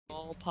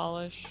minimal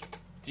polish.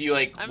 Do you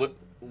like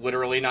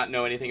literally not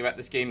know anything about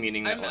this game?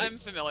 Meaning that I'm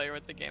familiar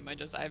with the game. I've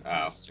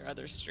missed your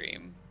other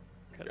stream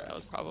because I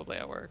was probably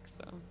at work.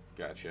 So.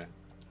 Gotcha.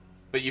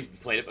 But you've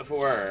played it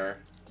before, or?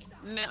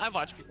 Nah, I've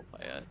watched people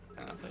play it.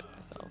 I haven't played it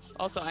myself.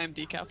 Also, I am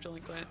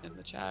decafdelinquent in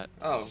the chat.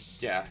 Oh,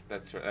 yeah,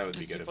 that would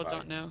be good. People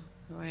don't know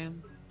who I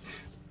am.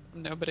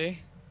 I'm nobody.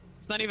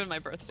 It's not even my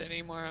birthday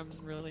anymore. I'm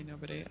really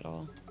nobody at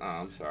all. Oh,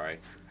 I'm sorry.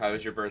 How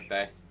was your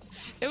birthday?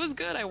 It was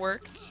good. I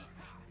worked,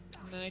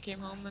 and then I came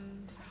home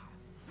and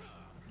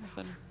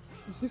nothing.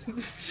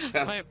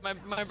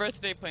 my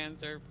birthday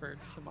plans are for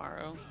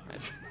tomorrow.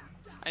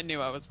 I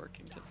knew I was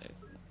working today,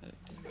 so I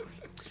didn't.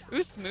 Ooh,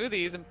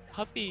 smoothies and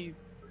puppy.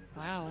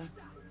 Wow.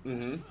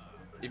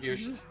 If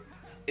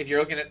you're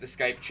looking at the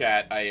Skype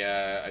chat,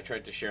 I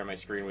tried to share my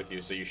screen with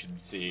you, so you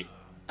should see.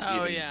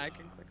 Oh yeah, I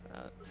can click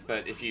that.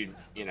 But if you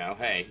know,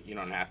 hey, you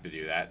don't have to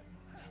do that.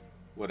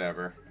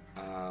 Whatever.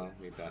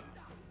 We've got.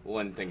 We'll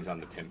end things on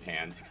the pimp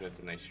hands because that's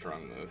a nice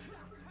strong move.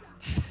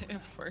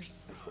 Of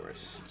course. Of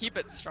course. Keep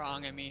it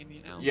strong. I mean,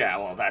 you know. Yeah,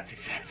 well, that's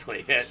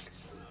exactly it.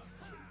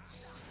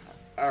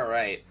 All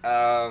right.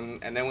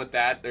 And then with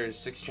that, there's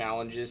 6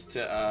 challenges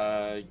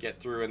to get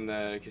through in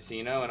the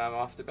casino, and I'm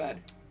off to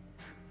bed.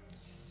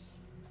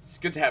 Nice. It's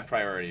good to have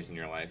priorities in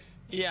your life.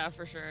 Yeah,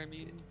 for sure. I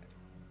mean.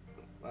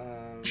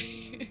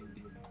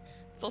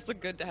 It's also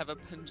good to have a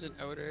pungent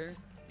odor.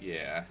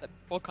 Yeah. That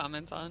we'll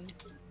comment on.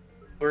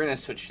 We're gonna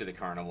switch to the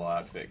carnival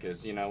outfit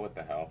because you know what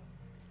the hell.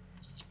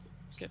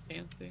 Get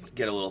fancy.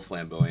 Get a little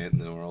flamboyant in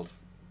the world.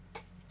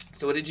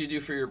 So what did you do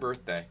for your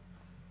birthday?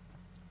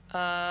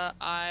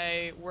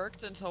 I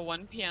worked until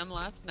 1 p.m.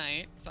 last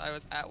night, so I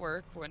was at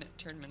work when it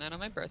turned midnight on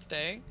my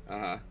birthday.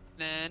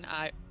 Then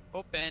I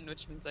opened,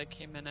 which means I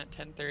came in at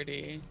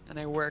 10:30, and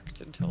I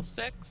worked until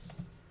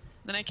 6.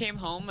 Then I came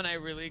home and I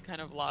really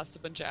kind of lost a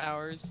bunch of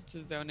hours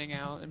to zoning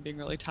out and being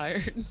really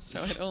tired,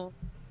 so I don't...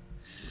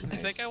 Nice. I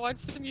think I watched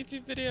some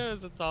YouTube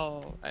videos. It's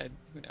all...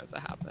 who knows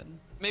what happened.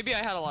 Maybe I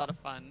had a lot of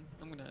fun.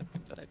 I'm gonna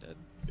assume that I did.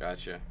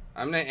 Gotcha.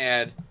 I'm gonna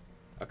add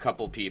a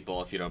couple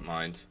people, if you don't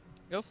mind.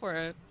 Go for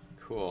it.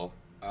 Cool.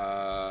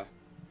 What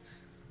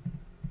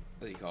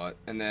do you call it?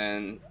 And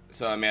then,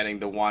 so I'm adding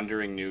the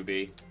Wandering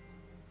Newbie,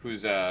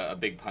 who's a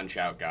big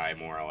punch-out guy,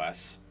 more or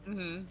less.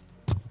 And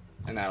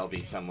that'll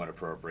be somewhat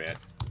appropriate.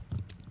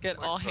 Get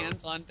all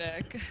hands on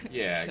deck.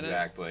 Yeah,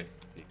 exactly.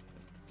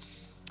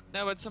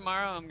 No, but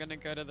tomorrow I'm gonna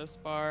go to this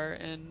bar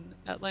in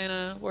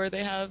Atlanta where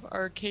they have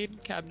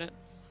arcade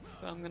cabinets.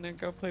 So I'm gonna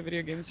go play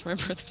video games for my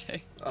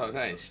birthday. Oh,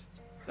 nice.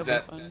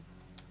 That'll be fun.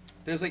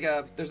 There's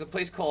a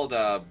place called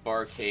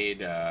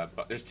Barcade.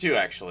 There's 2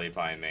 actually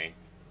by me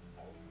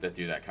that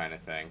do that kind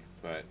of thing,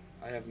 but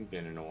I haven't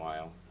been in a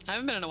while. I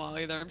haven't been in a while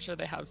either. I'm sure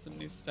they have some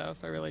new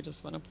stuff. I really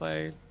just want to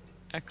play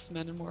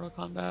X-Men and Mortal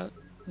Kombat.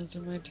 Those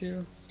are my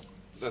 2.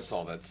 That's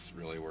all that's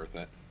really worth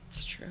it.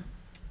 It's true.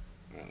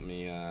 Let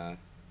me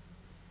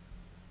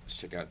just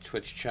check out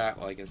Twitch chat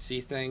while I can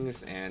see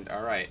things. And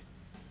all right,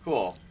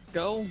 cool.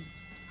 Go.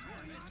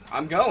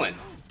 I'm going.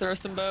 Throw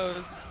some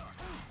bows.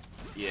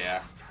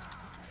 Yeah.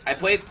 I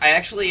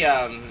actually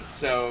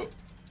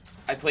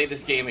I played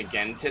this game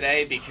again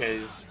today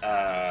because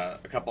a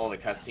couple of the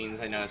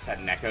cutscenes I noticed had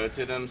an echo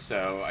to them,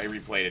 so I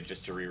replayed it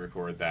just to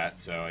re-record that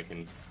so I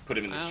can put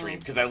them in the stream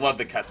because I love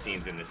the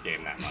cutscenes in this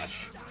game that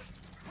much.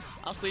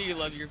 Also, you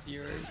love your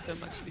viewers so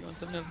much that you want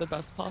them to have the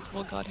best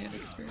possible God Hand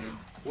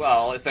experience.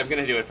 Well, if I'm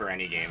gonna do it for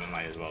any game, it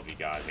might as well be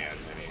God Hand.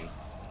 I mean,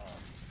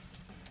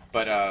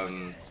 but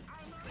I'm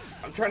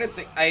trying to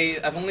think.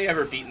 I've only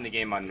ever beaten the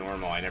game on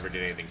normal. I never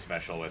did anything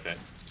special with it.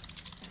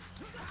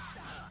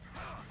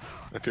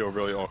 I feel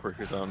really awkward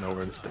because I don't know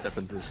where to step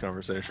into this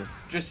conversation.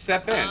 Just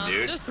step in,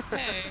 dude. Just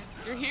hey,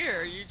 you're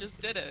here. You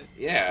just did it.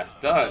 Yeah,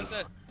 done.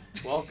 That's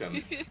it.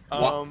 Welcome.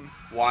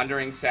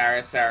 Wandering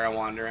Sarah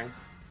Wandering.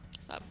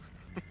 What's up?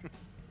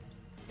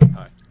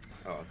 Hi.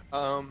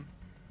 Oh.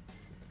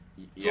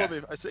 Yeah.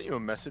 So, I sent you a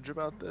message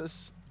about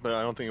this, but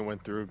I don't think it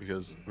went through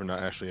because we're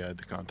not actually at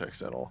the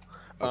context at all.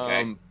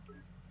 Okay.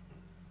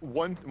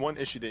 One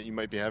issue that you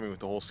might be having with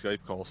the whole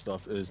Skype call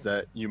stuff is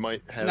that you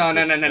might have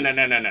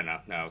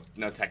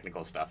no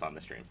technical stuff on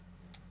the stream.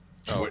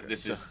 Oh, okay.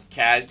 This is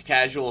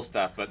casual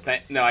stuff, but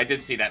no, I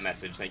did see that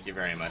message. Thank you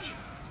very much.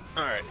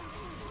 All right.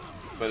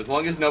 But as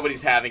long as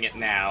nobody's having it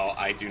now,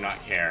 I do not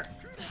care.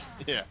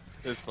 Yeah,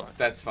 it's fine.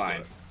 That's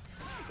fine.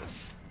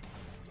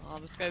 Oh,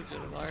 this guy's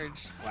really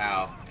large.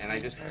 Wow, and I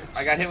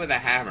got hit with a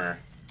hammer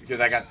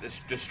because I got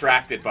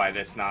distracted by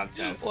this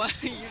nonsense. Why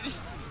are you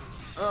just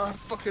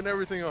fucking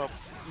everything up?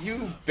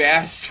 You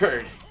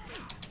bastard!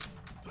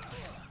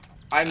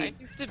 I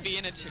used to be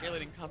in a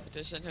cheerleading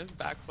competition. His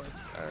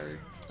backflips are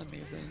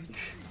amazing.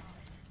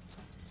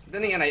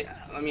 Then again,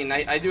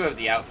 I do have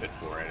the outfit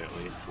for it at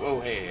least.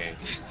 Whoa, hey.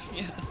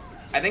 Yeah.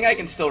 I think I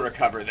can still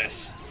recover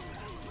this.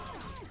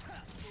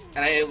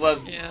 And I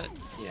love. Yeah.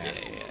 Yeah. There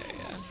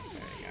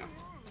you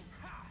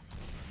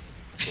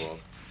go. Cool.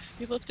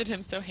 You lifted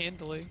him so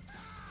handily.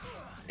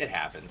 It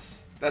happens.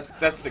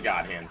 That's the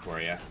God Hand for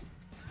you.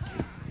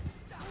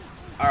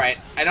 Alright,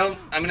 I'm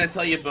gonna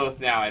tell you both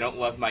now, I don't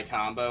love my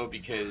combo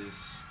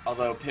because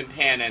Although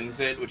Pimpan ends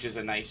it, which is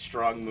a nice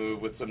strong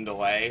move with some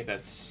delay.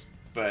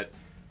 But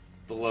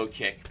the low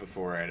kick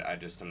before it,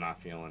 I'm not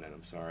feeling it.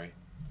 I'm sorry.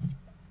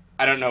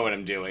 I don't know what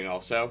I'm doing.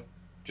 Also,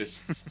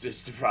 just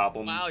the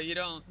problem. Wow, you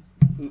don't.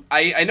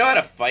 I know how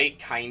to fight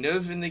kind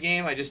of in the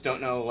game. I just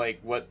don't know like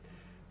what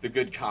the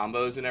good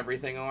combos and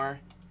everything are.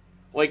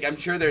 Like I'm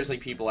sure there's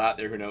like people out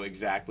there who know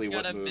exactly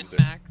what moves. You gotta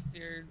min-max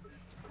your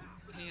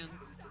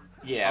hands.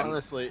 Yeah.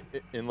 Honestly,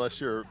 unless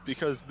you're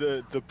because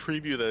the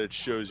preview that it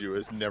shows you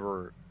is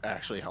never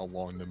actually how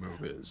long the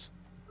move is.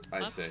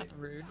 That's kind of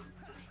rude.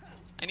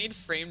 I need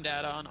frame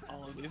data on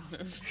all of these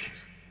moves.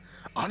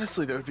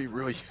 Honestly, that would be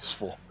really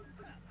useful.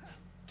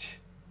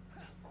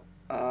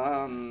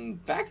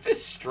 Back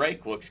fist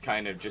strike looks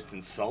kind of just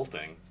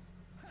insulting.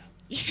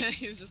 Yeah,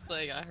 he's just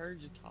like, I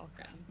heard you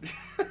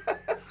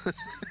talking.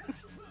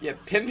 Yeah,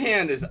 pimp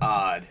hand is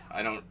odd.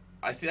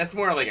 I see that's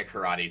more like a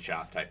karate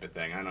chop type of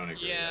thing. I don't agree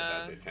with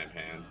that. That's a pimp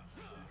hand.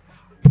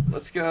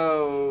 Let's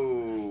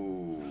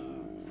go.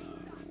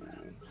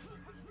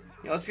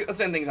 Yeah, let's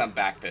end things on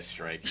back fist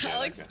strike. I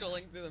like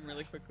scrolling through them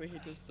really quickly. He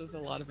just does a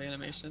lot of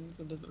animations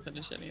and doesn't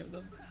finish any of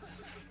them.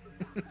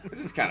 It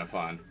is kind of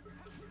fun.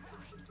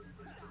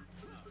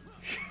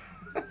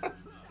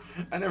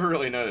 I never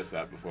really noticed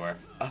that before.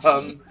 Let's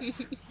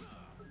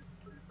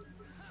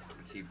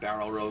see,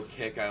 barrel roll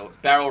kick.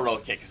 Barrel roll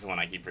kick is the one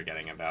I keep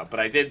forgetting about, but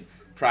I did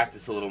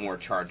practice a little more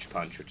charge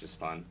punch, which is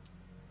fun.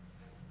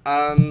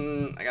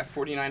 I got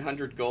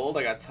 4,900 gold.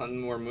 I got a ton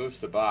more moves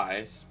to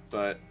buy,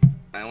 but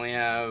I only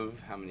have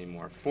how many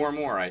more? 4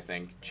 more, I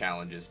think,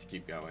 challenges to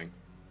keep going.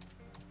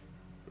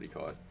 What do you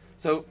call it?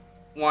 So,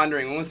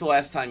 Wandering, when was the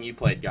last time you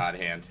played God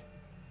Hand?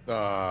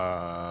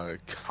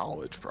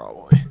 College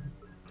probably.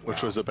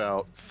 Which was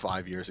about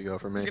 5 years ago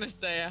for me. I was gonna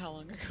say how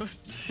long ago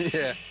was it?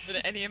 Yeah.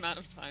 But any amount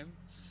of time.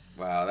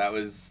 Wow, that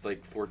was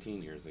like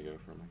 14 years ago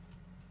for me.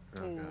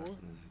 Oh, God. Those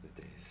are the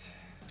days.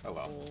 Oh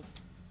well. Old.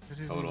 It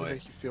didn't Totally.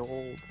 make you feel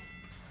old.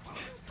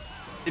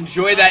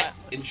 Enjoy that.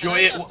 Enjoy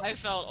it. I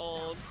felt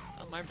old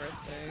on my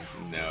birthday.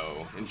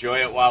 No.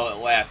 Enjoy it while it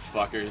lasts,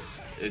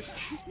 fuckers.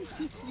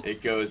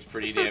 It goes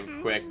pretty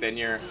damn quick. Then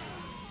you're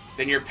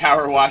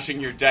power washing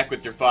your deck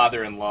with your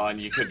father-in-law,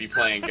 and you could be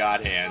playing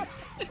God Hand.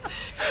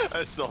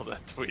 I saw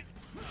that tweet.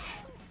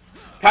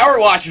 Power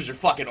washers are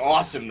fucking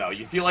awesome, though.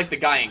 You feel like the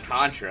guy in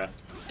Contra.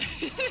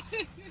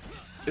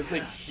 It's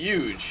like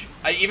huge.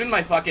 I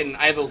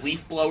have a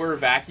leaf blower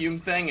vacuum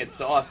thing.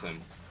 It's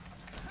awesome.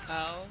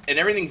 Oh. And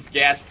everything's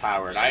gas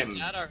powered. Yeah,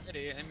 Dad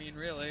already. I mean,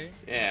 really.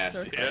 Yeah.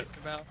 So excited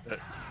about.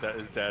 That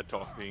is Dad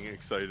talking,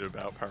 excited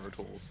about power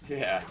tools.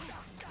 Yeah.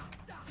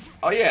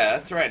 Oh yeah,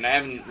 that's right. And I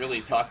haven't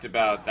really talked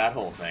about that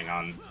whole thing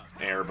on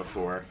air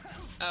before.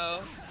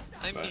 Oh,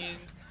 I mean.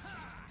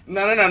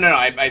 No.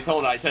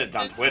 I said it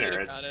on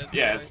Twitter.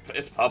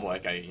 It's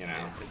public.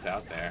 It's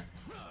out there.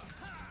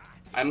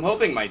 I'm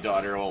hoping my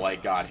daughter will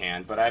like God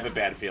Hand, but I have a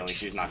bad feeling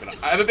she's not gonna.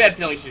 I have a bad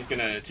feeling she's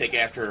gonna take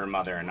after her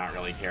mother and not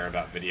really care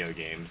about video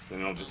games, and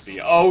it'll just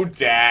be, oh,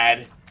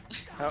 Dad.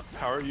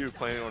 How are you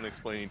planning on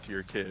explaining to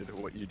your kid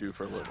what you do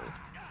for a living?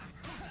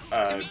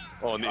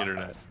 On the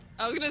internet.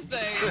 I was gonna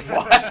say,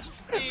 what?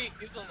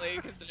 Easily,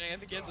 considering I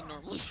think he has a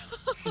normal job.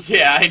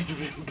 Yeah,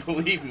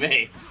 believe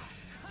me.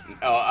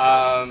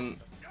 Oh,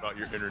 about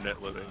your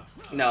internet living.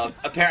 No,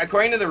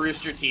 according to the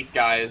Rooster Teeth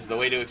guys, the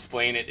way to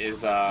explain it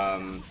is,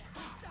 I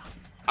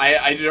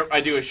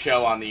do a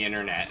show on the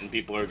internet, and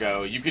people will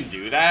go, you can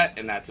do that,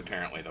 and that's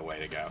apparently the way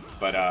to go.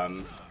 But, I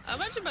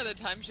imagine by the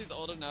time she's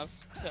old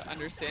enough to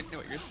understand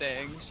what you're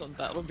saying,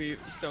 that'll be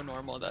so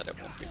normal that it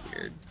won't be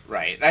weird.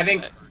 Right. I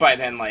think by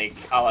then, like,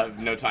 I'll have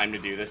no time to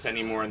do this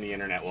anymore, and the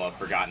internet will have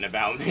forgotten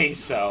about me,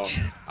 so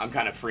I'm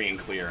kind of free and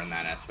clear in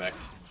that aspect.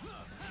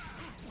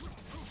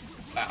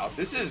 Wow,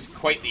 this is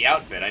quite the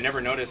outfit. I never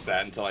noticed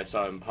that until I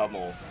saw him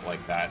pummel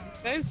like that.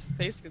 This guy's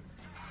face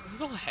his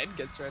whole head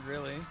gets red,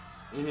 really.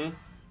 Mm-hmm.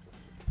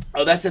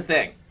 Oh, that's the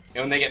thing.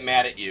 And when they get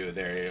mad at you,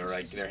 their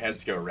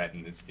heads go red,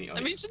 and it's I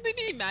mean, shouldn't they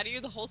be mad at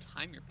you the whole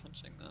time you're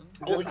punching them?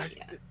 Oh, yeah.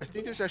 I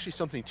think there's actually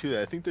something to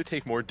that. I think they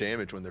take more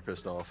damage when they're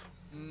pissed off.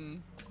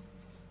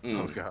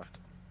 Oh, God.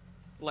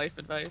 Life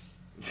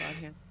advice. God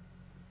hand.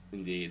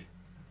 Indeed.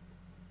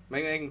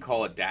 Maybe I can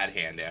call it Dad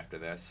Hand after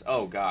this.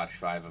 Oh, gosh,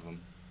 5 of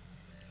them.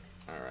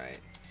 Alright.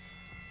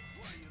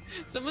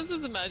 Someone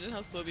says, imagine how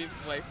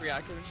Slowbeef's wife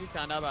reacted when she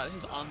found out about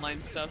his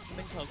online stuff.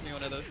 Something tells me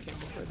one of those came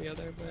before the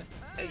other, but...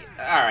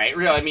 Alright,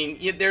 real. I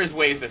mean, there's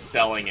ways of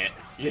selling it,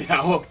 you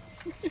know?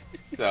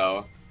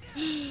 So...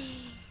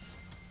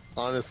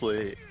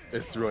 Honestly,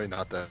 it's really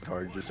not that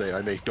hard to say,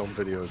 I make dumb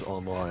videos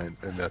online,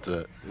 and that's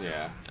it.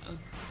 Yeah.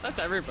 That's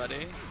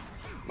everybody.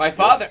 My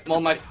father-in-law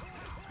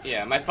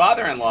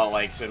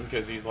likes him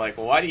because he's like,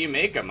 well, why do you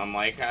make them? I'm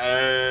like,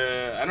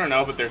 I don't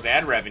know, but there's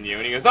ad revenue.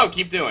 And he goes, oh,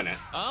 keep doing it.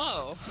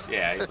 Oh.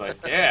 Yeah, he's like,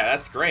 yeah,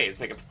 that's great.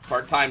 It's like a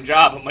part-time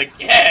job. I'm like,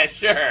 yeah,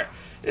 sure.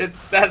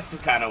 That's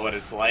kind of what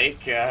it's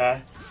like.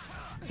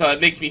 So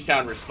it makes me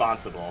sound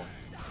responsible.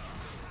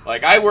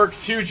 Like, I work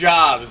 2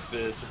 jobs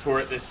to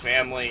support this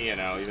family, you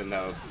know, even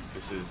though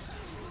this is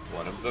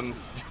one of them.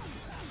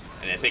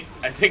 And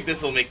I think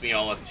this will make me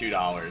all of $2,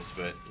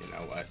 but you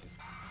know what?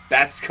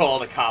 That's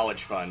called a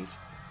college fund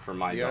for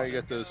my daughter. You gotta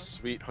get those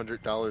sweet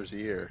 $100 a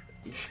year.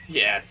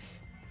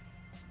 Yes.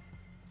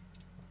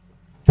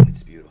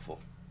 It's beautiful.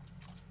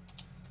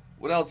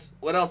 What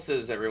else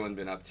has everyone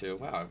been up to?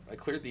 Wow, I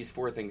cleared these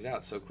 4 things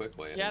out so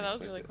quickly. Yeah, that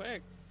was really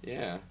quick.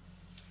 Yeah.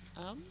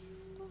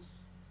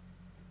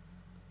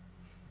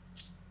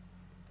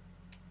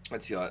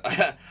 Let's see.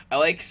 I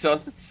like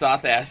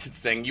Soth Acid's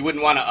thing. You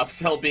wouldn't want to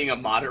upsell being a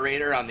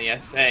moderator on the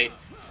SA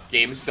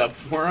game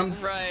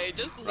subforum. Right,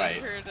 just link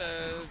her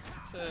to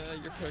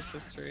your post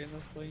history, and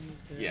that's what you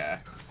need to do. Yeah.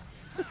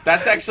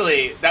 That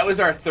was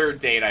our 3rd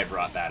date I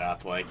brought that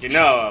up. Like, you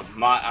know,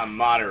 I'm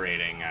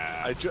moderating.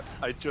 I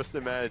just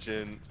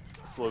imagine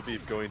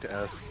Slowbeef going to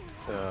ask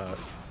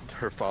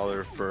her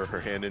father for her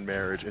hand in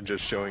marriage and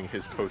just showing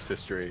his post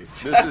history.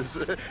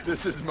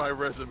 This is my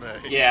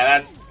resume.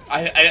 Yeah,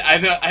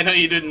 I know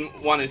you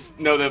didn't want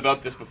to know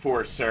about this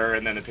before, sir,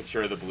 and then a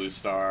picture of the blue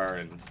star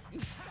and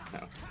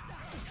no.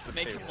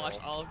 Make him watch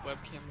all of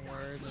Webcam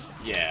Word.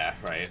 And... Yeah,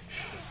 right.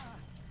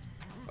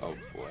 Oh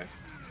boy.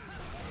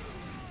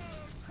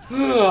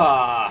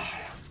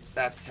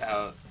 That's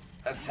how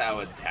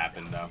it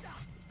happened, though.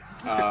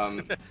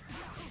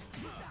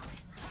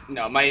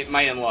 No,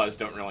 my in-laws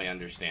don't really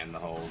understand the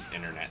whole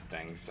internet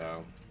thing,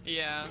 so.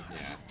 Yeah.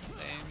 Yeah. Same.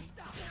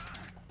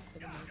 For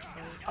the most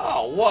part.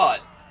 Oh,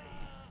 what?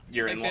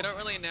 Your like, in-law? they don't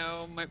really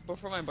know.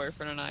 Before my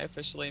boyfriend and I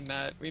officially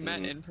met, we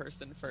met in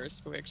person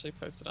first, but we actually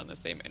posted on the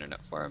same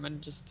internet forum and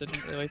just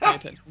didn't really pay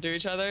attention to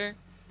each other.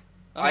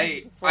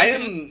 I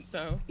am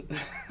so.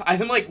 I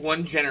am like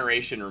 1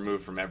 generation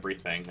removed from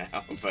everything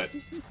now, but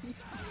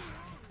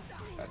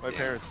my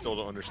parents still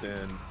don't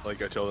understand.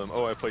 Like, I tell them,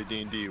 oh, I play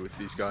D&D with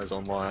these guys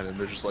online, and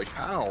they're just like,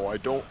 how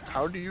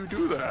do you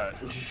do that?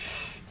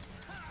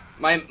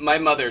 My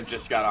mother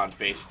just got on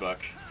Facebook,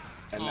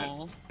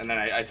 and then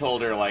I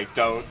told her, like,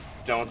 don't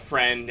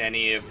friend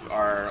any of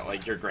our,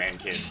 like, your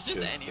grandkids.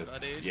 Just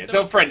anybody. Yeah,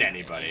 don't friend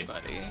anybody.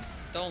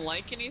 Don't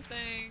like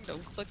anything.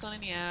 Don't click on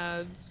any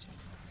ads.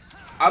 Just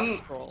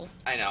scroll.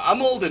 I know.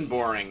 I'm old and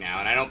boring now,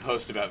 and I don't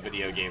post about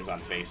video games on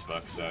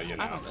Facebook, so, you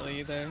know. I don't really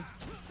either.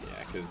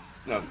 Yeah, because,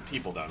 no,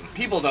 people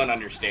don't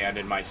understand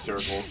in my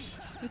circles.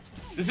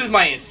 This is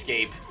my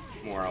escape,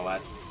 more or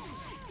less.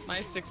 My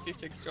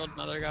 66-year-old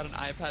mother got an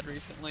iPad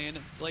recently, and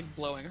it's, like,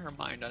 blowing her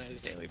mind on a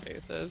daily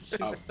basis.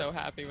 She's so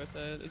happy with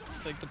it. It's,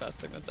 like, the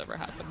best thing that's ever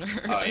happened to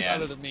her. Oh, yeah.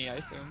 Other than me, I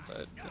assume,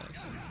 but, yeah,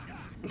 she's...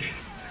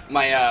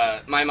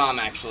 My mom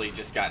actually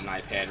just got an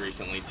iPad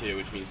recently, too,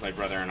 which means my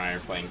brother and I are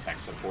playing tech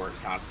support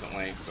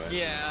constantly, but...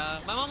 Yeah,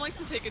 my mom likes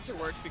to take it to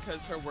work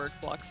because her work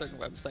blocks certain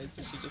websites,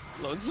 so she just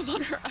loads them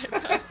on her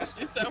iPad when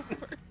she's at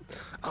work.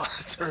 Oh,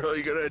 that's a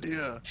really good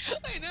idea.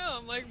 I know,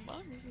 I'm like,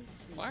 Mom, you're so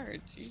smart,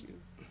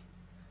 jeez.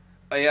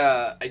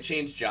 I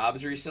changed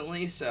jobs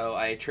recently, so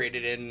I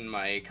traded in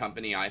my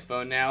company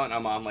iPhone now, and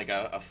I'm on, like,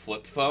 a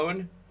flip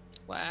phone.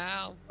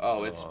 Wow.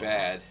 Oh, it's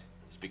bad.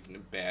 Speaking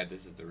of bad,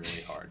 this is the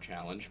really hard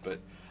challenge, but,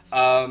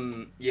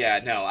 yeah,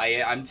 no,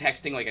 I'm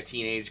texting, like, a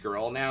teenage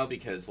girl now,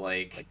 because,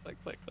 like...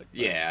 Click.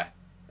 Yeah.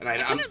 And I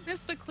kind of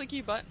miss the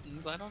clicky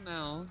buttons, I don't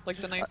know. Like,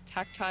 the nice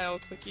tactile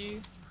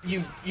clicky.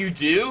 You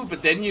do,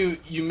 but then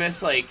you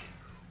miss, like,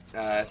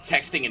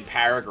 texting in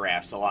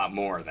paragraphs a lot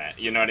more,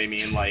 you know what I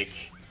mean? Like...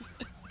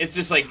 It's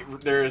just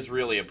like there's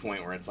really a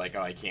point where it's like,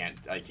 oh, I can't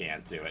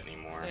do it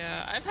anymore.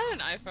 Yeah, I've had an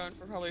iPhone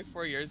for probably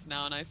 4 years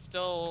now, and I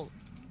still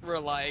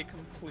rely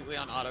completely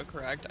on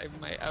autocorrect. I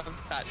have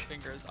fat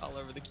fingers all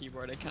over the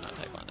keyboard. I cannot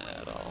type on it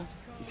at all.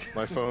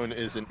 My phone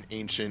is an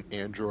ancient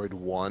Android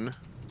 1.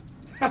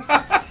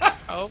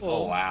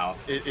 Oh wow!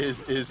 It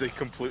is a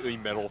completely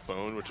metal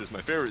phone, which is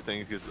my favorite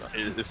thing because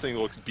this thing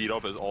looks beat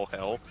up as all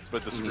hell,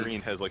 but the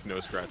screen has like no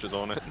scratches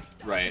on it.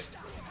 Right.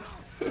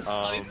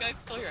 Oh, these guys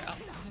stole your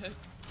outfit.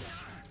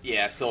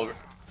 Yeah, silver.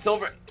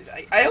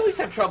 I always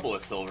have trouble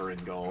with silver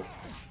and gold.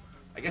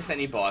 I guess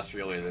any boss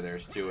really,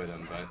 there's 2 of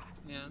them, but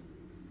yeah,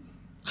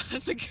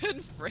 that's a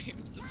good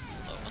frame to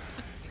slow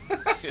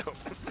on.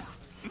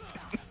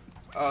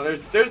 Oh,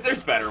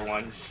 there's better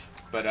ones,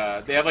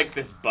 but they have like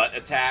this butt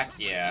attack.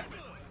 Yeah.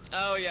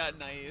 Oh yeah,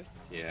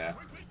 nice. Yeah.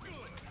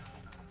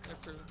 I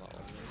approve of all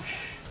of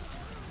this.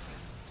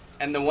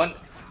 And the one,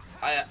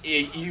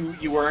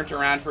 you weren't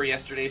around for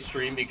yesterday's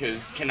stream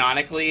because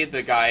canonically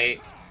the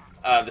guy.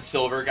 The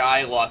silver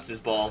guy lost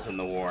his balls in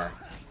the war.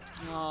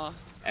 Aw,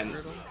 that's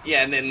brutal.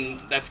 Yeah, and then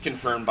that's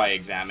confirmed by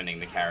examining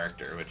the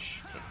character,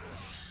 which...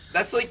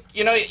 That's like,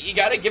 you know, you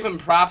gotta give him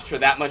props for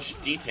that much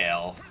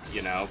detail,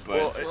 you know, but...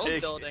 Well, it's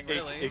world building,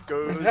 really. It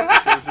goes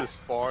as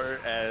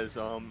far as,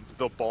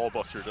 the ball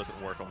buster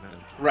doesn't work on him.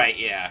 Right,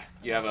 yeah.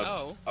 You have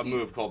a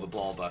move called the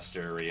ball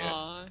buster where you...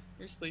 Aw,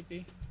 you're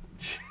sleepy.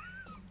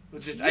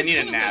 I need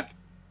a nap.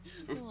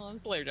 Like, oh,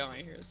 let's lay down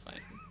right here, it's fine.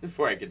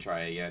 Before I could try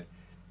again.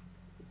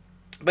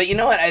 But you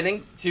know what? I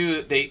think,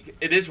 too,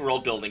 it is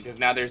world building, because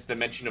now there's the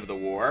mention of the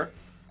war.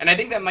 And I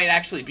think that might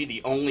actually be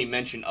the only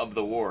mention of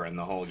the war in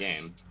the whole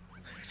game.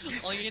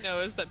 All you know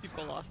is that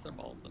people lost their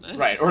balls in it.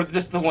 Right, or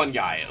just the one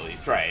guy, at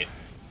least, right.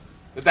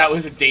 That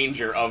was a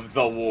danger of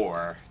the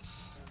war.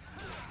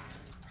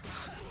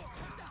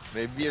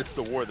 Maybe it's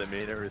the war that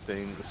made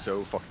everything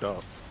so fucked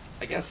up.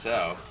 I guess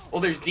so.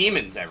 Well, there's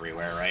demons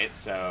everywhere, right?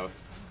 So...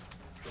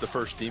 It's the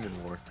first demon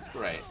war.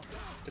 Right.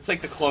 It's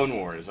like the Clone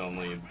Wars,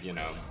 only, you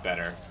know,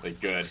 better. Like,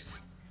 good.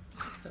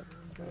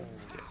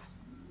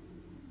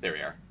 There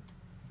we are.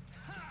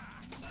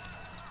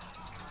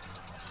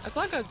 I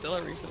saw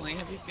Godzilla recently.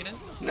 Have you seen it?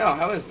 No,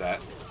 how is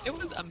that? It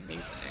was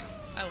amazing.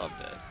 I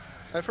loved it.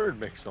 I've heard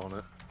mixed on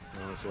it,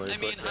 honestly. I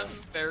mean, I'm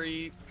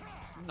very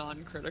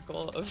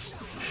non-critical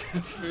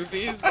of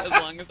movies. As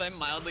long as I'm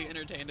mildly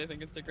entertained, I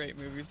think it's a great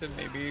movie, so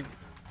maybe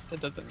it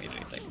doesn't mean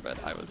anything, but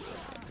I was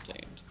thoroughly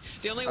entertained.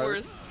 The only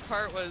worst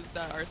part was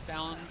that our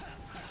sound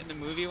in the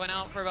movie went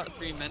out for about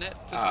 3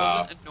 minutes, which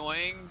wasn't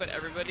annoying, but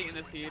everybody in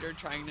the theater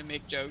trying to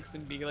make jokes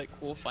and be like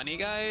cool, funny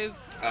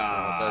guys.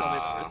 That's probably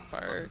the worst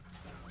part.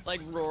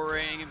 Like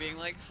roaring and being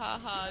like,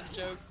 haha,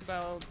 jokes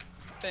about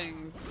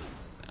things.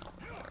 No,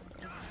 it's terrible.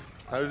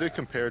 How did it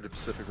compare to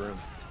Pacific Rim?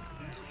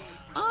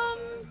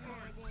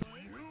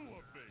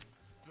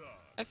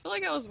 I feel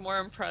like I was more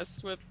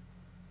impressed with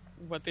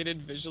what they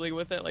did visually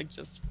with it, like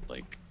just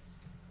like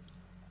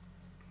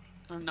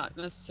not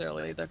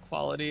necessarily the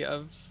quality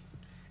of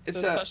the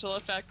special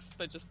effects,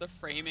 but just the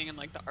framing and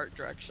like the art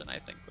direction. I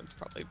think was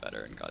probably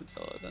better in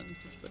Godzilla than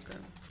Pacific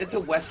Rim. It's a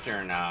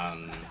Western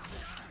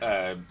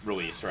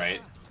release,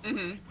 right?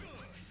 Mm-hmm.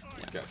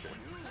 Yeah. Gotcha.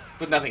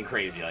 But nothing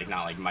crazy, like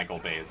not like Michael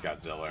Bay's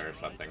Godzilla or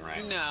something,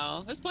 right?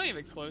 No, there's plenty of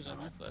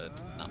explosions, but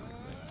not Michael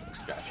Bay's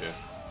explosions. Gotcha.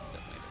 It's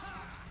definitely different.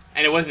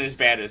 And it wasn't as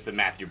bad as the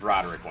Matthew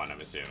Broderick one,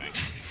 I'm assuming.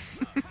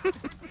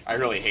 I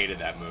really hated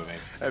that movie.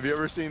 Have you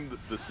ever seen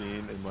the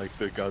scene in like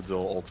the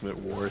Godzilla Ultimate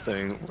War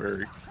thing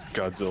where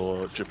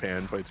Godzilla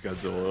Japan fights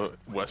Godzilla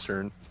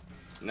Western?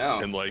 No.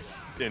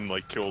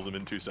 And kills him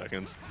in 2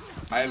 seconds.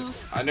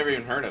 I've never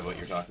even heard of what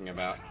you're talking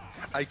about.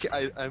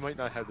 I might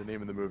not have the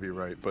name of the movie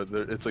right, but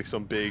it's like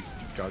some big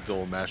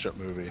Godzilla mashup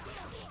movie.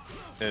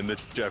 And the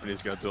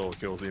Japanese Godzilla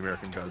kills the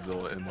American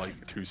Godzilla in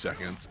like 2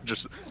 seconds.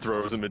 Just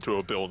throws him into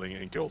a building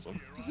and kills him.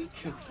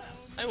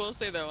 I will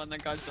say though, on the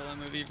Godzilla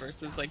movie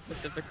versus like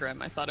Pacific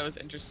Rim, I thought it was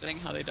interesting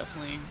how they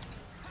definitely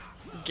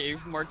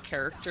gave more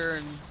character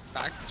and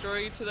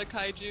backstory to the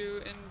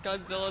kaiju in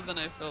Godzilla than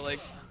I feel like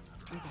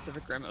in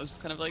Pacific Rim. It was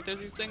just kind of like,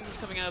 there's these things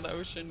coming out of the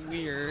ocean,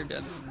 weird,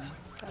 and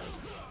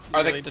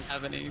really didn't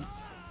have any...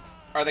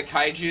 Are the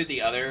kaiju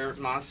the other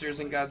monsters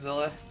in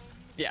Godzilla?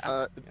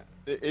 Yeah.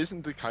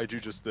 Isn't the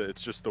kaiju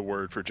it's just the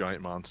word for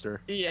giant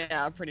monster?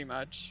 Yeah, pretty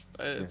much.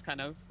 But it's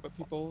kind of what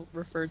people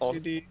refer to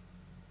the...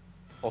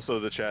 Also,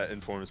 the chat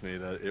informs me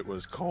that it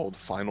was called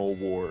Final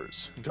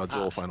Wars.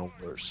 Godzilla Final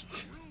Wars.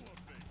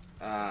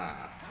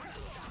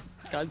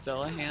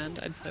 Godzilla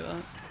hand, I'd play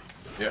that.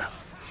 Yeah.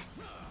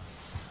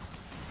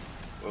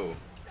 Whoa.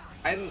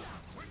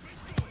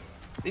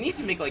 They need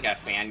to make like a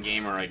fan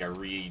game or like a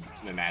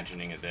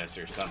reimagining of this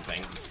or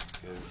something.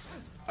 Because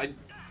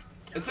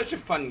it's such a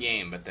fun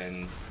game, but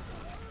then...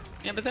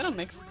 Yeah, but they don't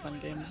make fun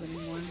games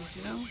anymore,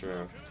 you know?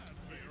 True.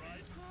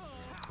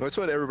 That's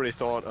what everybody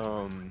thought,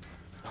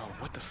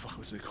 what the fuck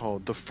was it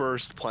called? The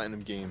first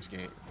Platinum Games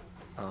game.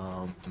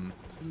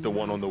 The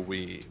one on the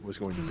Wii was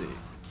going to be.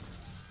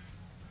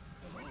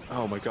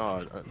 Oh my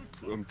god,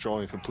 I'm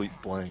drawing a complete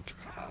blank.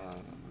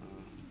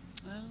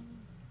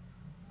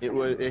 It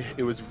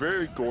was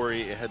very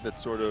gory. It had that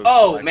sort of...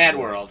 Oh, Mad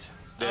World.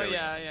 Oh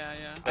yeah.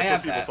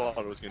 That's what people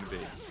thought it was going to be.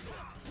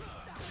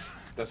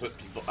 That's what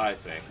I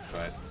say,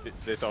 but...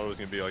 They thought it was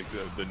going to be like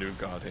the new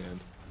God Hand.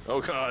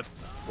 Oh god.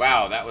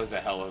 Wow, that was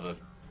a hell of a...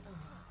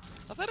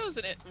 I thought it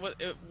was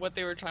what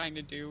they were trying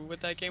to do with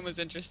that game was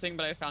interesting,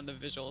 but I found the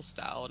visual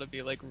style to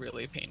be like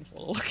really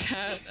painful to look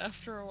at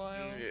after a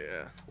while.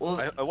 Yeah.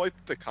 Well, I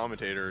liked the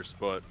commentators,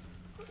 but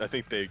I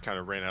think they kind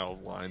of ran out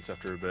of lines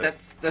after a bit.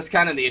 That's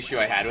kind of the issue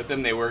I had with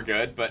them. They were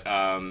good, but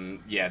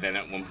yeah. Then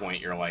at one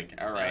point you're like,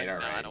 all right. No,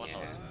 I don't want to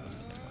listen to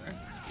this anymore.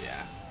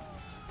 Yeah.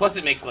 Plus,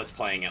 it makes Let's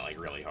Playing it like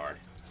really hard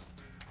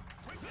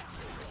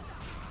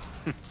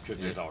because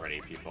there's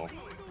already people.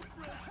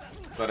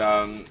 But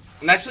and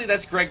actually,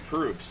 that's Greg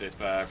Proops,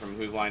 from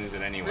Whose Line Is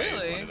It Anyway?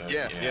 Really?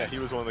 Yeah, he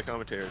was one of the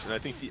commentators, and I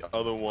think the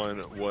other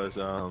one was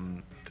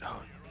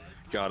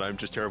God, I'm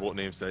just terrible at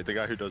names today. The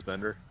guy who does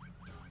Bender.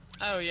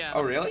 Oh yeah.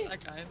 Oh really?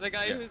 That guy. The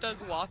guy who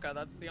does Waka.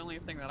 That's the only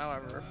thing that I'll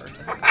ever refer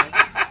to him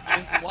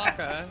as. Is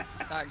Waka,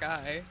 that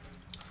guy.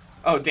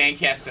 Oh, Dan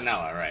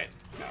Castanella, right?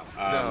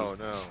 No.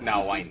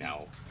 No, I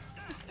know.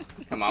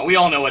 Come on, we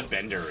all know what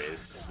Bender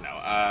is.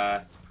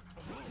 No,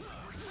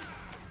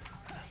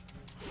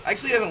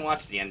 actually, I haven't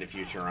watched the end of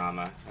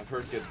Futurama. I've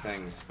heard good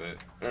things, but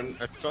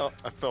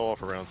I fell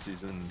off around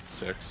season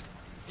 6.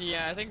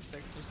 Yeah, I think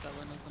 6 or 7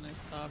 is when I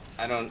stopped.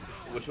 I don't.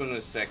 Which one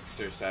was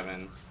 6 or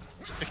 7?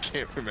 I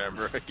can't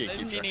remember. I can't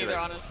keep track. Me neither,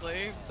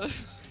 honestly.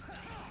 That's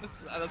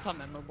how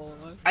memorable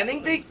it was. I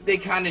think they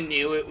kind of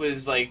knew it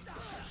was like,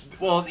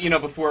 well, you know,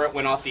 before it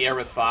went off the air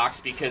with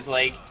Fox, because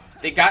like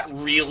they got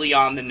really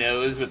on the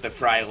nose with the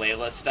Fry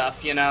Layla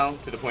stuff, you know,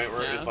 to the point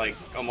where it was like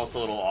almost a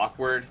little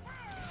awkward.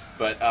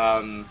 But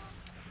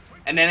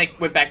and then it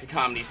went back to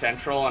Comedy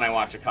Central, and I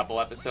watched a couple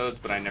episodes,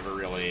 but I never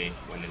really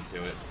went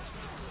into it.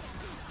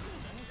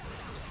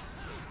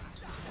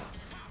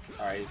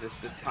 Alright, is this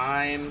the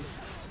time?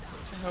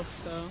 I hope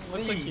so.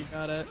 Looks like you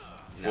got it.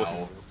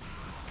 No.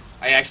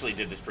 I actually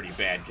did this pretty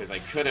bad because I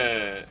could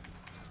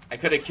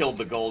have killed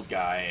the gold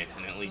guy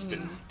and at least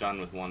been done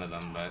with one of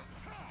them, but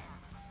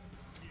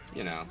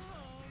you know.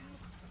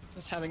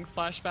 Just having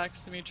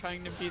flashbacks to me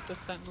trying to beat the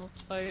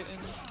Sentinels fight in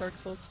Dark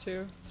Souls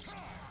 2. It's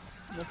just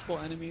multiple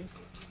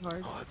enemies. It's too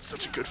hard. Oh, it's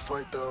such a good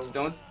fight, though.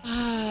 Don't.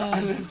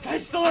 I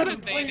still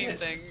haven't played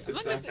anything. I'm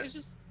not gonna say it's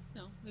just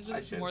no. There's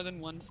just more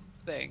than one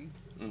thing.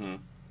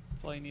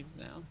 That's all you need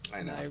to know.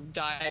 I know. And I've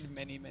died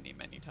many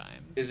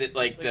times. Is it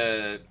like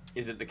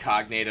is it the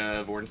cognate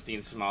of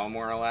Ornstein Small,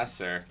 more or less,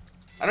 or?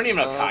 I don't even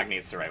know if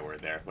cognate's the right word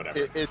there.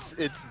 Whatever. It's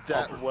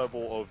that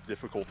level of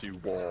difficulty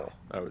wall,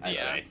 I would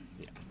say.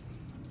 Yeah.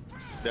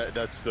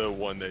 That's the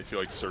one that if you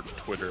like search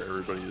Twitter,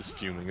 everybody is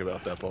fuming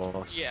about that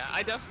boss. Yeah,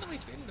 I definitely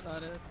tweeted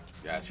about it.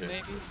 Gotcha.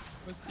 Maybe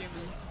was fuming.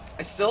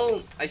 I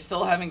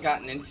still haven't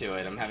gotten into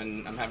it. I'm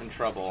having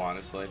trouble,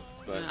 honestly.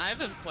 But I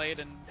haven't played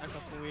in a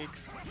couple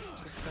weeks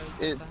just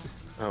because.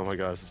 Oh my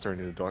gosh, it's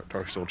turning into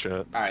Dark Soul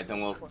chat. All right,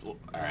 then we'll. All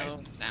right.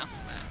 No.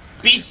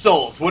 Beast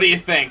Souls. What do you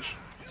think?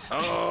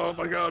 Oh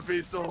my God,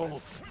 Beast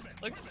Souls.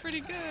 Looks pretty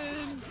good.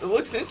 It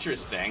looks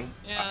interesting.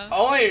 Yeah.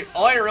 All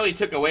I really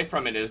took away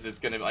from it is it's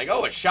gonna be like,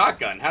 oh, a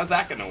shotgun. How's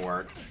that gonna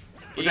work?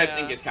 Which I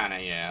think is kind of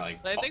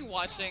like. But I think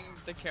watching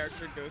the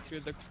character go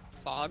through the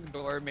fog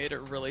door made it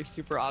really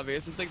super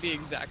obvious. It's like the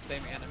exact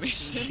same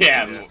animation.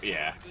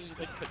 Yeah. It's just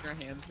like putting your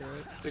hand through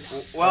it.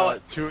 It's like, well,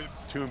 two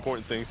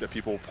important things that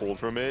people pulled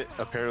from it.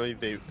 Apparently,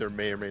 there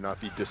may or may not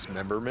be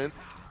dismemberment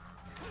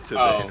to the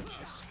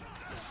enemies.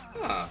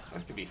 Huh,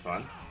 that could be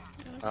fun.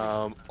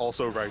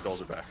 Also,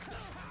 ragdolls are back.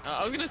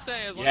 I was gonna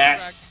say, as long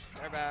as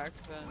are back,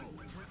 then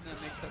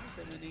that makes up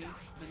for many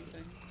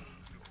things.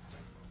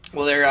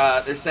 Well,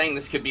 they're saying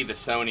this could be the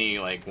Sony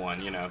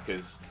one, you know,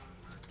 because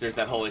there's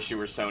that whole issue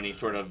where Sony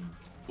sort of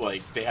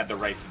they had the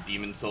right to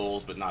Demon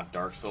Souls but not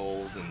Dark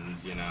Souls, and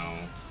you know.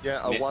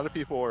 Yeah, a lot of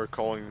people are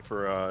calling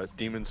for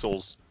Demon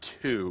Souls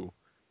 2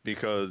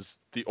 because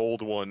the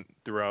old one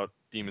throughout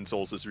Demon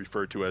Souls is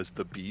referred to as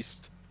the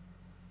Beast.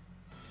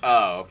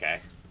 Oh,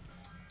 okay.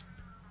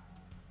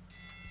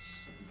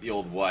 The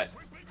old what?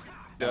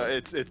 Yeah,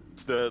 it's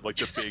the big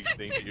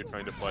thing that you're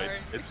trying to fight.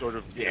 It's sort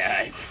of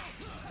it's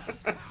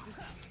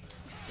just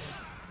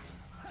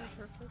so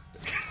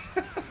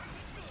perfect.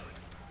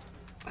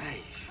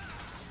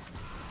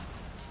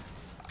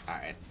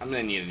 Alright, I'm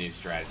gonna need a new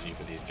strategy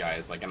for these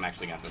guys. I'm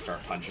actually gonna have to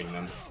start punching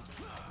them.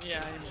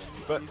 Yeah, I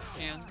mean, these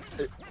cans.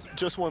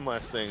 Just one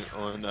last thing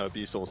on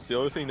Beast Souls. The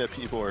other thing that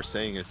people are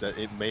saying is that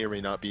it may or may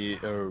not be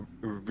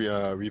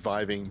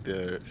reviving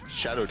the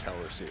Shadow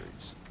Tower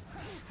series.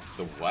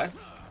 The what?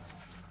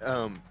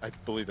 I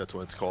believe that's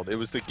what it's called. It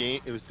was the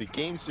game. It was the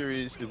game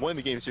series. One of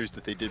the game series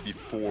that they did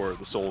before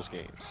the Souls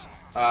games.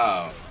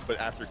 Oh. But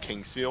after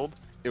Kingsfield,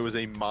 it was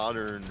a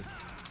modern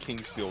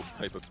Kingsfield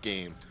type of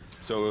game.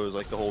 So it was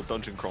like the whole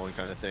dungeon crawling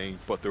kind of thing,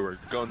 but there were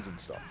guns and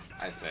stuff.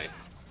 I see.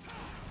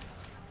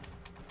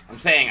 I'm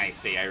saying I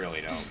see. I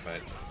really don't,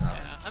 but.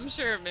 Yeah, I'm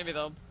sure maybe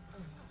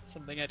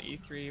something at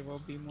E3 will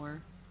be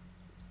more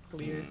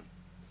clear.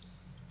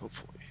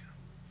 Hopefully.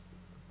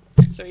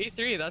 So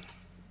E3,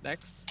 that's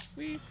next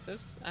week?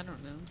 I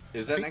don't know.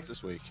 Is that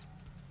this week?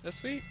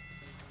 This week?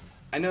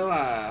 I know,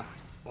 well,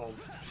 what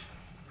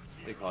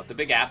do you call it? The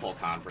Big Apple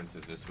conference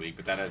is this week,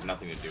 but that has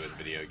nothing to do with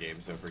video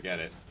games, so forget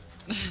it.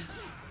 I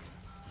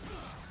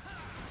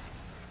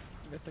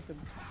guess I could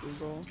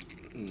Google.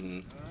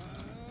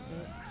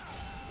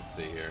 Let's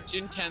see here.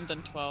 June 10th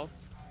and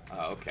 12th.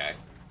 Oh, okay.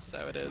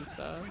 So it is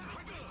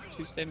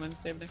Tuesday and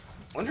Wednesday of next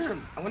week.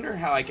 I wonder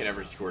how I could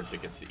ever score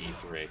tickets to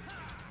E3.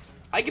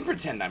 I can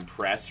pretend I'm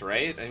press,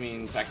 right? I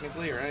mean,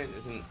 technically, right?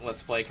 Isn't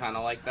Let's Play kind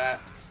of like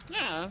that?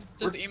 Yeah,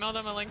 just email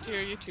them a link to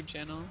your YouTube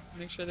channel.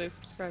 Make sure they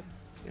subscribe.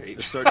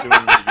 Start doing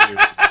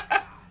reviews.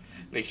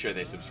 Make sure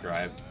they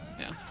subscribe.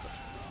 Yeah, of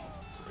course.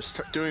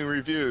 Start doing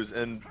reviews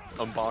and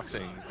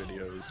unboxing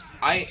videos.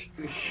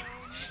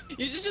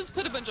 You should just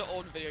put a bunch of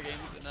old video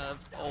games in an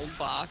old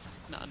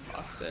box and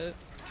unbox it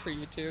for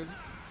YouTube.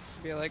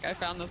 Be like, I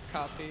found this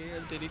copy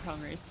of Diddy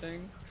Kong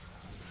Racing.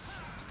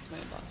 This is my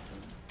unboxing.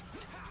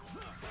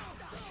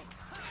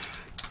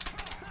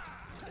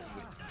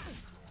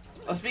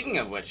 Oh, speaking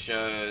of which,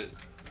 does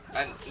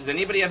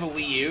anybody have a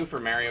Wii U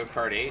for Mario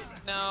Kart 8?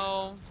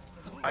 No.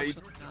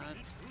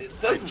 It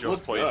does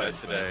look played good,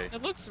 that today.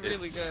 It looks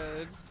really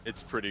good.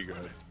 It's pretty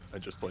good. I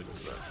just played it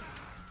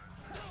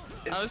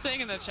today. I was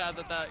saying in the chat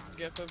that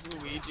gif of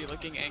Luigi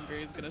looking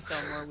angry is gonna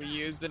sell more Wii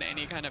U's than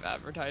any kind of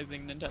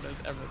advertising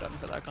Nintendo's ever done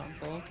for that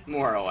console.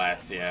 More or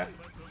less, yeah.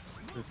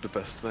 It's the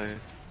best thing.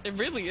 It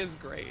really is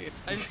great.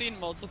 I've seen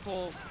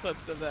multiple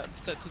clips of that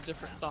set to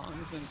different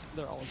songs, and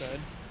they're all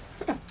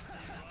good.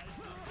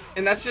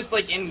 And that's just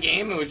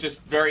in-game, it was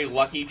just very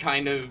lucky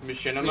kind of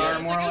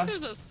machinima, more or less?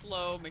 There's a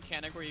slow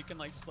mechanic where you can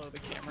slow the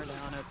camera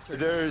down at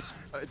certain...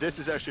 This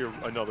is actually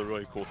another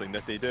really cool thing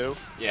that they do.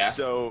 Yeah.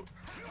 So,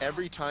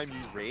 every time you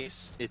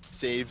race, it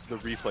saves the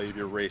replay of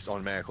your race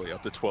automatically,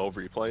 up to 12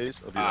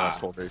 replays of your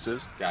last 12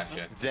 races.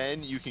 Gotcha.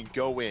 Then you can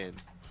go in,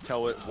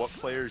 tell it what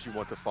players you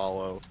want to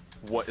follow,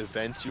 what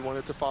events you want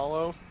it to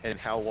follow and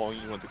how long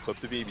you want the clip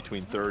to be,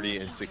 between 30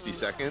 and 60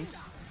 seconds.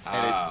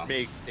 And it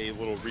makes a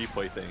little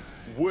replay thing,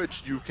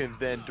 which you can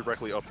then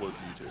directly upload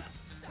to YouTube.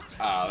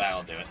 Oh,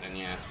 that'll do it then,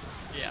 yeah.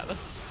 Yeah,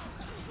 that's...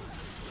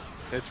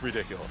 It's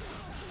ridiculous.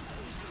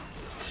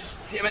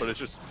 Damn it. But it's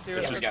just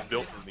built in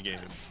the game.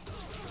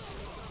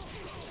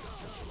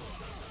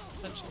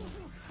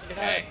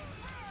 Okay.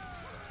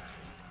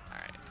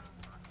 Alright.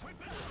 I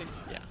think,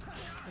 yeah.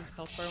 His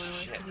health bar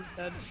went away. He's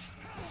dead.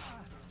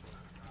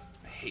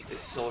 I hate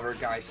this silver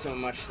guy so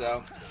much,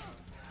 though.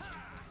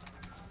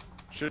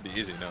 Should be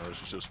easy now, there's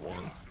just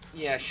one.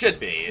 Yeah, should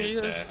be,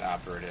 is the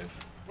operative.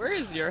 Where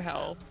is your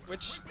health?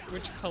 Which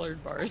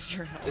colored bar is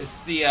your health?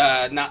 It's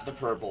the, not the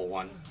purple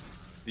one.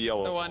 The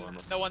yellow one.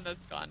 The one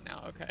that's gone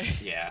now, okay.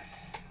 Yeah.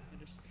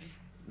 Interesting.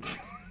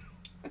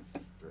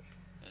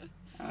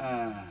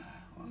 Why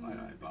do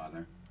I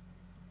bother?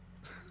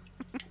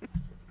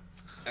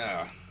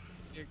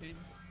 Your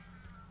games.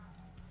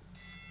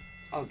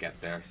 I'll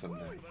get there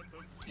someday.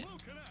 Yeah.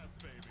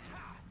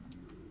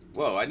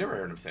 Whoa, I never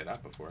heard him say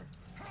that before.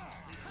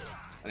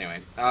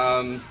 Anyway,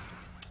 what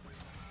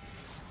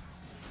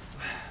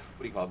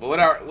do you call it? But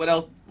what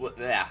else?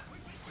 Yeah.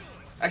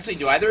 Actually,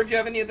 do either of you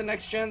have any of the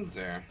next gens,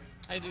 or?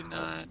 I do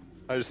not.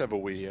 I just have a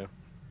Wii U.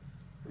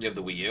 You have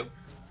the Wii U?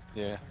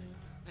 Yeah.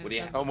 What do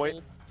you have?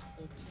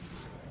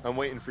 I'm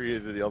waiting for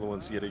either of the other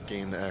ones to get a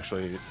game that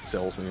actually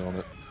sells me on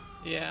it.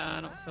 Yeah,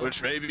 I don't feel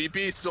Which may be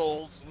Beast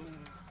Souls.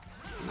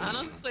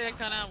 Honestly, I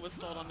kind of was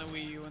sold on the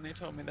Wii U when they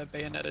told me that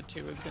Bayonetta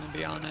 2 was going to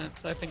be on it,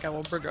 so I think I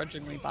will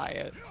begrudgingly buy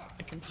it so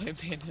I can play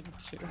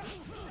Bayonetta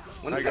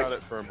 2. I got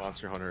it for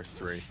Monster Hunter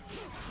 3.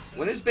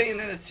 When is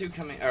Bayonetta 2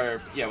 coming?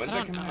 Or, yeah, when's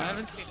that coming out? I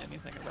haven't seen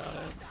anything about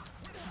it.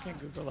 I can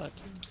Google that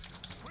too.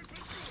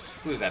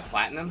 Who is that,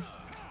 Platinum?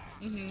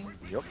 Mm-hmm.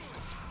 Yep.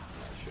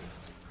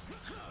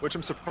 Which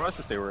I'm surprised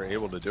that they were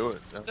able to do it.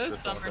 It says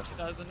summer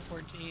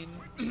 2014.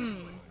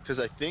 Because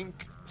I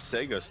think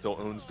Sega still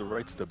owns the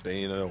rights to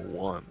Bayonetta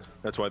 1.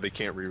 That's why they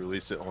can't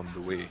re-release it on the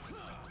Wii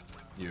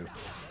U.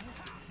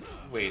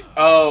 Wait.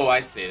 Oh,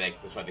 I see.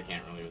 That's why they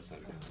can't release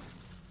it.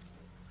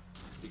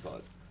 What do you call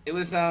it? It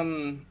was,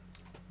 that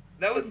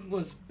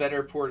was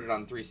better ported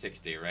on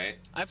 360, right?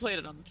 I played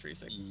it on the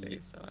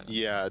 360, so I don't...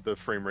 Yeah, the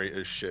frame rate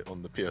is shit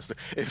on the PS3.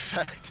 In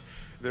fact,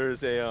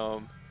 there's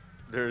a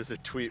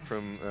tweet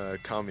from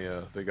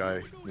Kamiya, the guy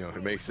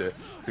who makes it,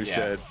 who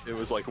said it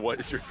was like, "What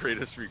is your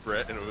greatest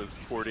regret?" and it was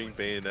porting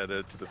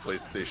Bayonetta to the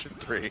PlayStation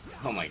 3.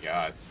 Oh my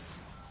god.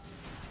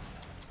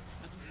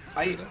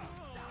 I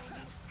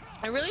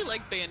really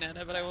like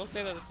Bayonetta, but I will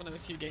say that it's one of the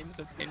few games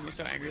that's made me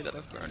so angry that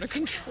I've thrown a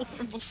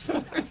controller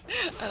before.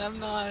 And I'm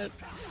not,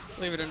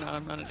 believe it or not,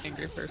 I'm not an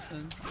angry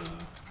person.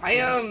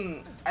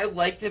 I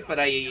liked it, but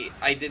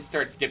I did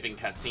start skipping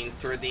cutscenes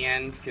toward the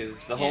end,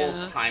 because the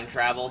whole time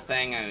travel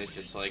thing, I was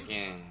just like,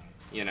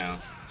 you know.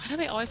 Why do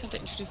they always have to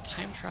introduce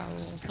time travel?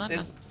 It's not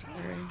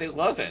necessary. They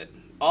love it.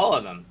 All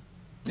of them.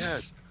 Yeah,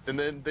 and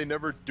then they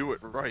never do it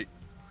right.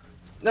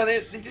 No,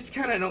 they just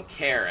kind of don't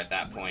care at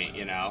that point,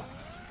 you know.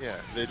 Yeah,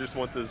 they just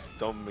want this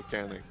dumb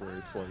mechanic where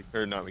it's like,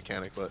 or not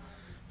mechanic, but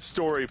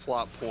story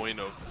plot point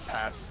of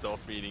past stuff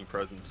meeting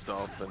present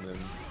stuff, and then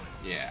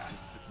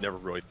never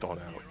really thought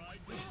out.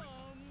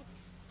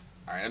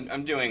 All right,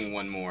 I'm doing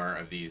one more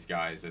of these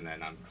guys, and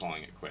then I'm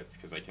calling it quits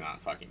because I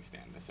cannot fucking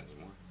stand this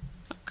anymore.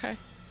 Okay.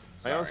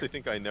 I honestly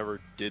think I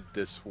never did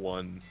this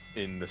one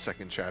in the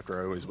second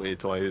chapter. I always waited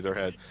till I either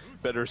had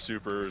better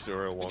supers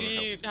or a longer. Do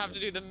you have to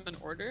do them in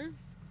order?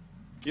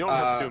 You don't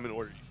have to do them in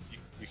order.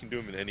 You can do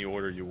them in any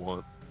order you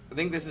want. I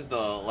think this is the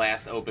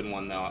last open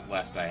one though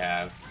left I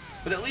have.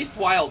 But at least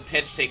Wild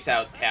Pitch takes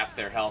out half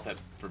their health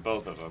for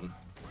both of them.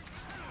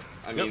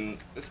 I mean,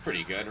 that's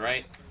pretty good,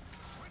 right?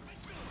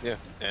 Yeah,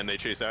 and they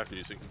chase after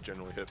you, so you can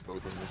generally hit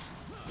both of them.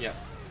 Yep.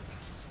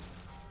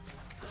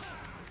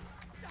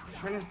 I'm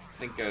trying to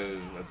think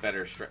of a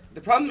better strike.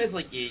 The problem is,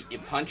 like, you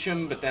punch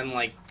them, but then,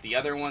 like, the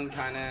other one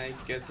kind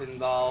of gets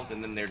involved,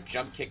 and then they're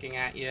jump kicking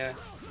at you.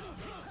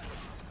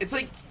 It's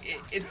like,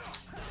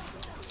 it's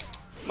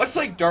much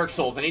like Dark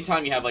Souls.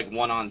 Anytime you have, like,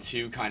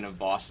 1-on-2 kind of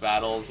boss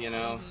battles, you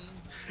know?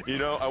 You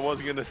know, I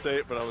wasn't going to say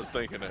it, but I was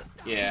thinking it.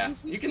 Yeah,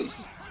 you can... You're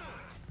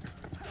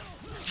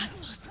not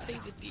supposed to say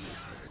the D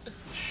word.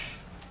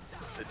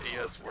 The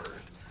DS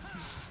word.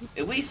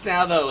 At least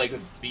now, though, like,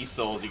 with Beast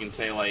Souls, you can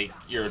say, like,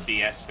 you're a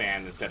BS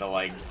fan instead of,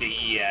 like,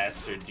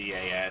 DES or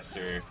DAS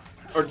or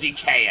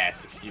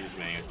DKS, excuse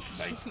me.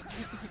 It's like,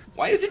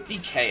 why is it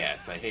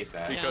DKS? I hate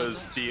that.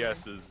 Because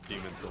DS is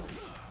Demon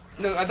Souls.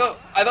 No, I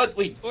thought,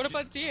 wait. What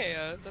about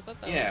DAS? I thought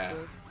that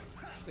was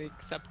the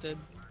accepted.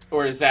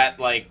 Or is that,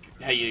 like,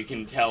 how you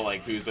can tell,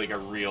 like, who's, like, a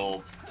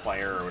real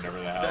player or whatever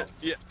the hell?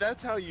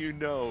 That's how you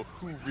know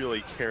who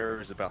really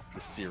cares about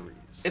the series.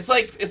 It's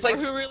like or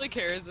who really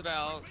cares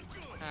about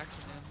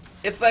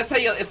acronyms. It's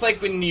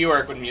like in New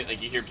York when you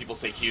hear people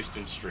say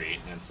Houston Street,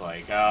 and it's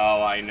like,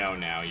 oh, I know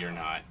now, you're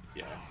not.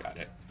 Yeah, got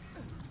it.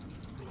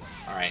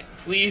 Alright,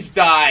 please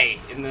die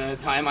in the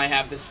time I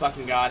have this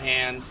fucking god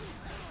hand.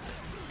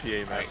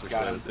 PA Master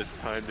says it's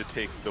time to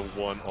take the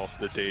one off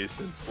the day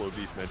since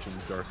Slowbeef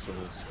mentions Dark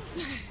Souls.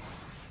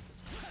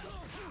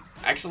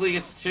 Actually,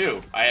 it's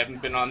 2. I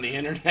haven't been on the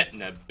internet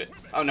in a bit.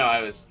 Oh no,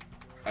 I was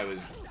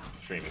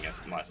streaming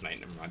last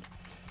night. Never mind.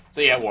 So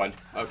yeah, 1.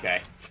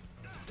 Okay.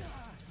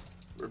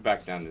 We're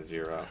back down to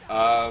 0.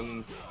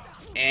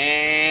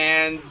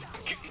 And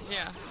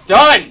Yeah.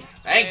 done.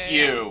 Thank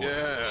you.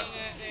 Yeah.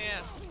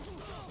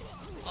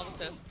 All the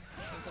fists.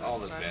 All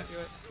the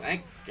fists.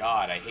 Thank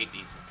God. I hate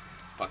these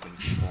fucking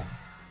people.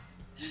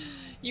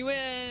 You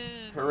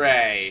win.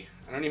 Hooray!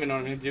 I don't even know what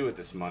I'm gonna do with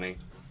this money.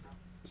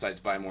 Besides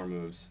buy more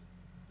moves.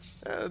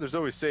 There's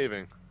always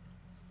saving.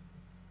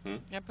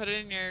 Yeah, put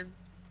it in your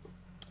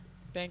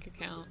bank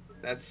account.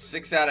 That's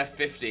 6 out of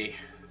 50,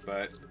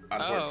 but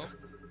Oh.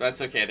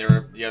 that's okay. There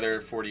were the other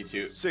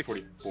 44.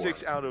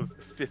 6 out of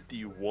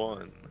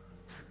 51.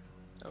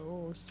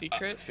 Oh,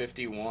 secret.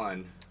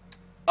 51.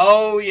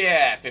 Oh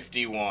yeah,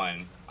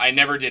 51. I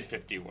never did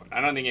 51. I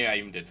don't think I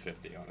even did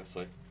 50,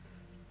 honestly.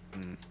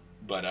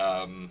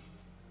 But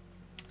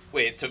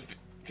wait. So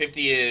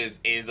 50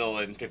 is Azel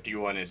and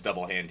 51 is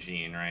Double Hand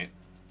Gene, right?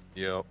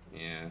 Yep.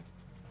 Yeah.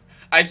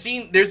 I've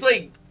seen. There's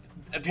like.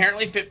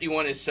 Apparently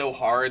 51 is so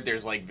hard.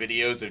 There's like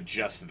videos of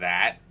just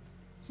that.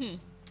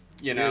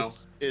 You know.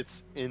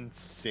 It's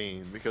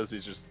insane because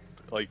he's just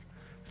like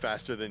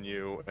faster than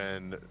you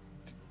and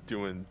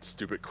doing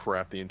stupid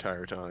crap the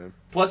entire time.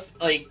 Plus,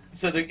 like,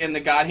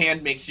 the God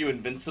Hand makes you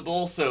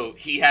invincible, so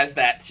he has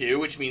that too,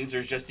 which means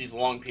there's just these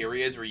long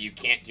periods where you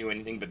can't do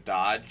anything but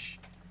dodge.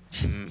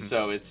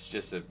 So it's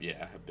just a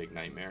big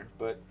nightmare.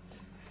 But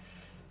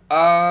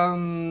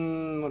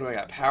what do I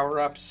got? Power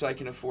ups so I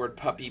can afford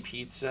puppy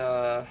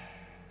pizza.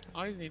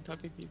 Always need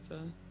puppy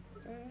pizza.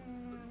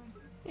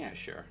 Yeah,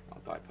 sure.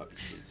 I'll buy puppy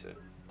pizza.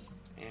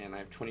 And I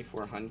have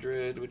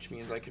 2,400, which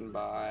means I can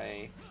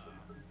buy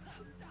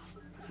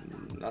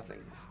nothing.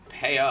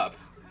 Pay up.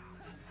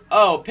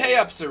 Oh, pay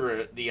ups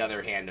are the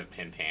other hand of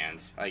pimp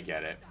hands. I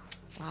get it.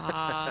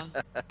 Ah.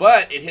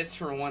 But it hits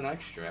for 1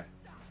 extra.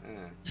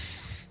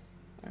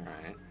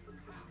 Alright.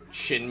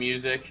 Chin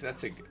music.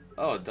 That's a...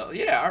 Oh,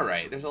 yeah,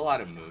 alright. There's a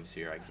lot of moves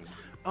here I can...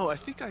 Oh, I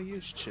think I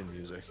used chin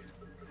music.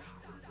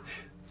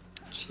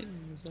 Chin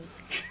music.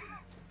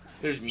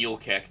 There's mule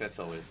kick. That's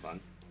always fun.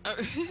 Oh.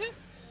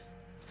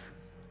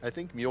 I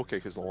think mule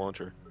kick is the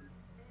launcher.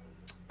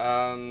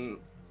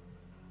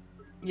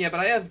 Yeah, but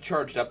I have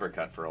charged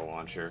uppercut for a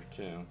launcher,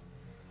 too.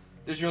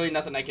 There's really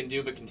nothing I can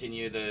do but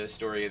continue the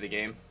story of the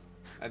game,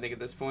 I think, at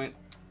this point.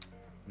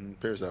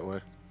 Appears that way.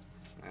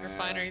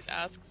 Refineries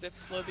asks if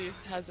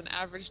slowbeef has an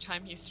average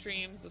time he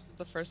streams. This is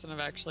the first one I've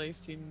actually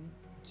seen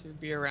to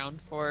be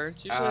around for.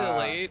 It's usually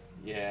late.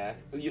 Yeah,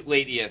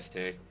 late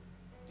EST.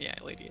 Yeah,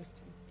 late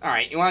EST. All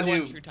right, you want to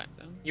do true time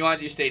zone. You want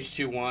to do stage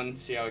 2-1?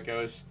 See how it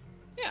goes.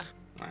 Yeah.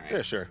 All right.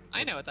 Yeah, sure.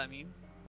 I know what that means.